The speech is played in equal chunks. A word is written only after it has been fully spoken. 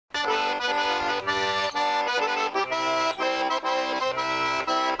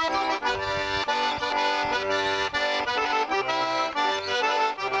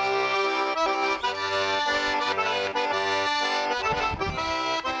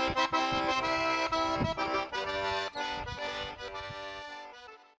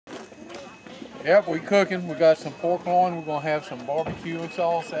Yep, we cooking. We got some pork loin. We're gonna have some barbecue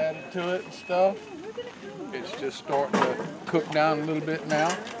sauce added to it and stuff. It's just starting to cook down a little bit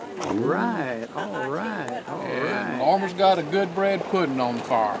now. All right. And Norma's got a good bread pudding on the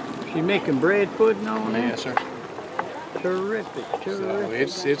fire. She making bread pudding on there? Yes, sir. Terrific.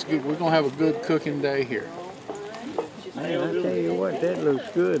 So it's good. We're gonna have a good cooking day here. Man, I tell you what, that looks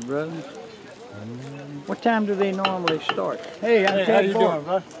good, brother. What time do they normally start? Hey, how you doing,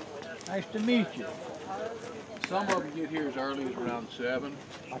 bud? Nice to meet you. Some of them get here as early as around 7.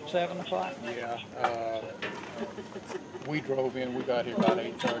 Like 7 o'clock? Yeah. We drove in. We got here about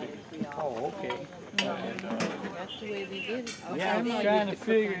 8:30. Oh, okay. And, That's the way they did it. yeah, I was trying to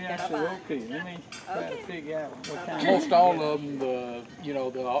figure it out. I said, okay, let me try to figure out what time. most all of them,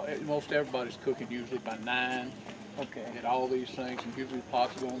 most everybody's cooking usually by 9. Okay. And all these things, and usually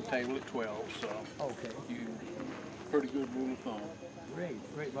pots go on the table at 12. So Okay. pretty good rule of thumb. Great.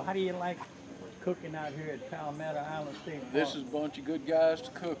 Well, how do you like cooking out here at Palmetto Island State Park? This is a bunch of good guys to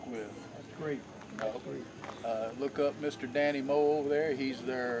cook with. That's great. Look up Mr. Danny Moe over there. He's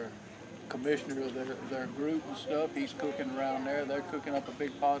their commissioner of their group and stuff. He's cooking around there. They're cooking up a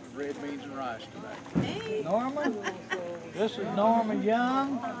big pot of red beans and rice today. Norma, this is Norma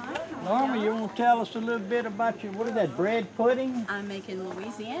Young. Norma, you want to tell us a little bit about your, what is that, bread pudding? I'm making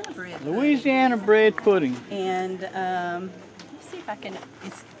Louisiana bread. Louisiana bread pudding. And let's see if I can,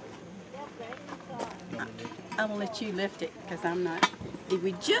 I will let you lift it because I'm not.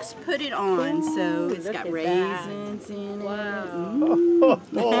 We just put it on, so it's got raisins in it.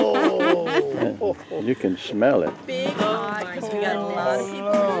 Wow. You can smell it. Big hot because we got a lot of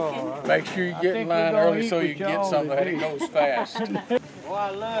people cooking. Make sure you get in line early so you can get something that it goes fast. Oh, I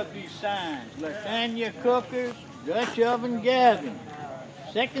love these signs. Latanier Cookers, Dutch Oven Gathering.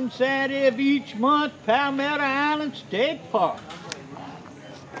 Second Saturday of each month, Palmetto Island State Park.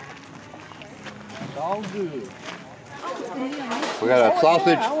 It's all good. We got a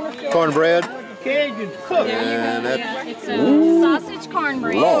sausage, cornbread, Cajuns cook. and that's It's a sausage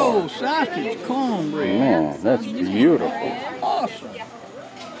cornbread. Oh, sausage cornbread. Man, that's beautiful. Awesome.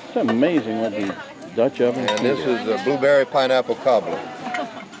 It's amazing what the Dutch oven and can this do. is a blueberry pineapple cobbler.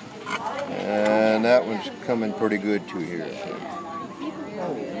 And that one's coming pretty good too here.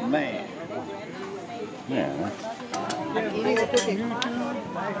 Oh, man. Yeah.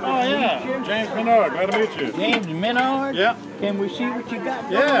 Oh, yeah. James Menard, glad to meet you. James Menard? Yeah. Can we see what you got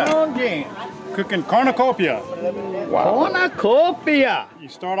Yeah. going on, James? Cooking cornucopia. Wow. Cornucopia. You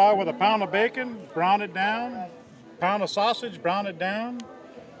start out with a pound of bacon, brown it down. Pound of sausage, brown it down.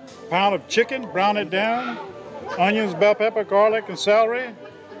 Pound of chicken, brown it down. Onions, bell pepper, garlic, and celery.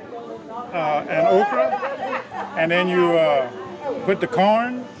 And okra. And then you put the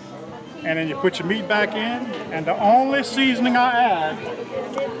corn. And then you put your meat back in. And the only seasoning I add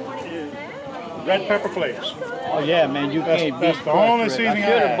is red pepper flakes. Oh, yeah, man, you can't beat That's the only crushed red. seasoning I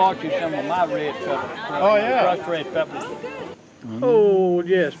should I have add. bought you some of my red peppers. Oh, yeah. Crushed red peppers. Oh,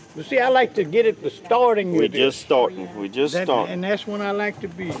 yes. But see, I like to get it the starting We with just starting. We just that, starting. and that's when I like to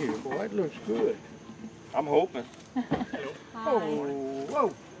be here. Boy, it looks good. I'm hoping. Oh,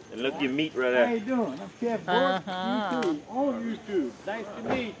 whoa. And look your meat right How there. you doing? I'm Chef Bourque, YouTube, on YouTube. Nice to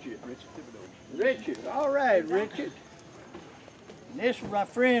meet you. Richard. All right, Richard. And this is my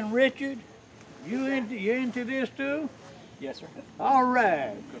friend Richard. You into this too? Yes, sir. All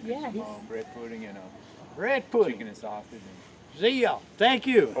right. Yeah. Bread pudding and Bread pudding. chicken and sausage. See y'all. Thank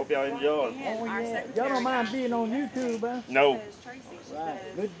you. Hope y'all enjoy. Oh, yeah. Y'all don't mind being on YouTube, huh? No.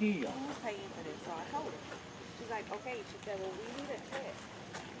 Right. Good deal. She's like, okay. She said, well, we need it quick.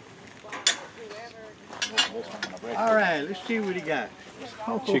 All right, let's see what he got.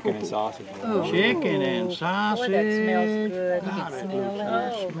 Chicken and sausage. Oh. Chicken and sausage. Boy, that smells good. You God, can it smell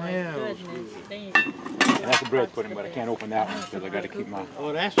looks- it. smells good. And that's a bread pudding, but I can't open that one because I got to keep my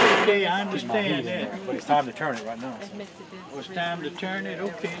Oh, that's okay. I heat understand in that. there. But it's time to turn it right now. So. Oh, it's time to turn it.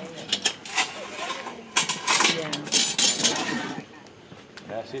 Okay.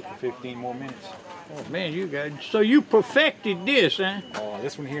 That's it for 15 more minutes. Oh man, you got so you perfected this, huh? Oh,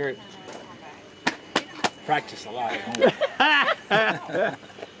 this one here, practice a lot at home.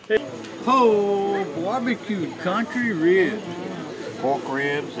 Oh, barbecued country ribs. Pork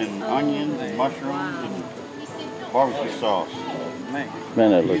ribs and onions and mushrooms and barbecue sauce. Man,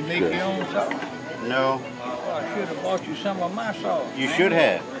 Man, that you looks make good. your own sauce. No, Oh, I should have bought you some of my sauce. you should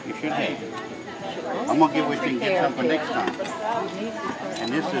have. You should have. I'm gonna get what you can get some for next time.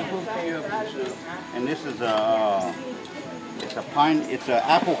 And this is it's a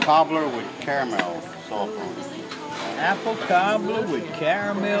apple cobbler with caramel sauce on it. Apple cobbler with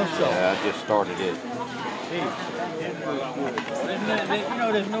caramel sauce. Yeah, I just started it. Hey, that looks good. You know,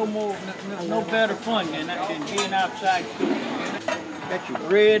 there's no better fun than being outside cooking. Got your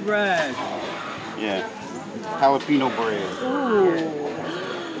bread rice. Yeah. Jalapeno bread.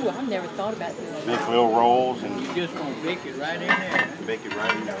 Ooh, I've never thought about doing that. Make little rolls and You just gonna bake it right in there. bake it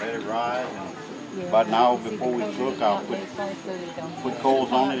right in there, let it rise. And about an hour before we cook, I'll put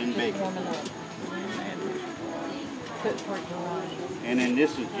coals on it and bake it. And then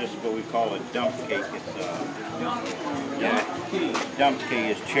this is just what we call a dump cake. It's dump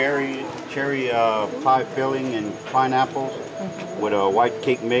cake is cherry pie filling and pineapples with a white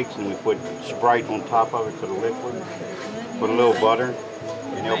cake mix, and we put Sprite on top of it for the liquid. Put a little butter,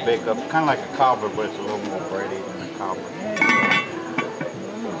 and they'll bake up kind of like a cobbler, but it's a little more bready than a cobbler.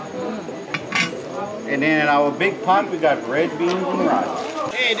 And then in our big pot, we got red beans and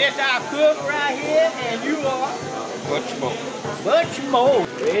rice. Hey, this our cook right here, and you are Butch Mo. Butch Mo.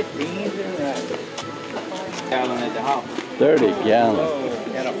 Red beans and rice. Gallon at the house. 30 gallons.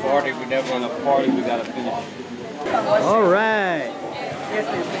 At a party, we never on a party, we gotta finish. All right.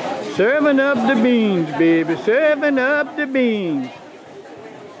 Serving up the beans, baby. Serving up the beans.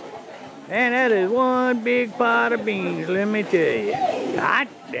 And that is one big pot of beans, let me tell you. Hot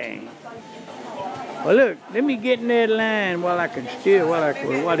dang. Well, look, let me get in that line while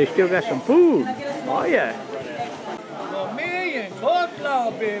they still got some food. Oh, yeah. A million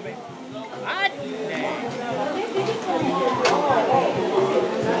coleslaw, baby. Hot dang.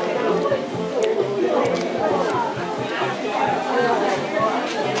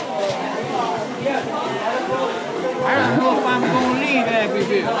 I don't know if I'm going to leave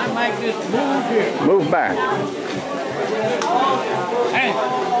Abbeville. I might just move here. Move back. Hey,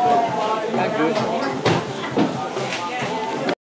 that's good.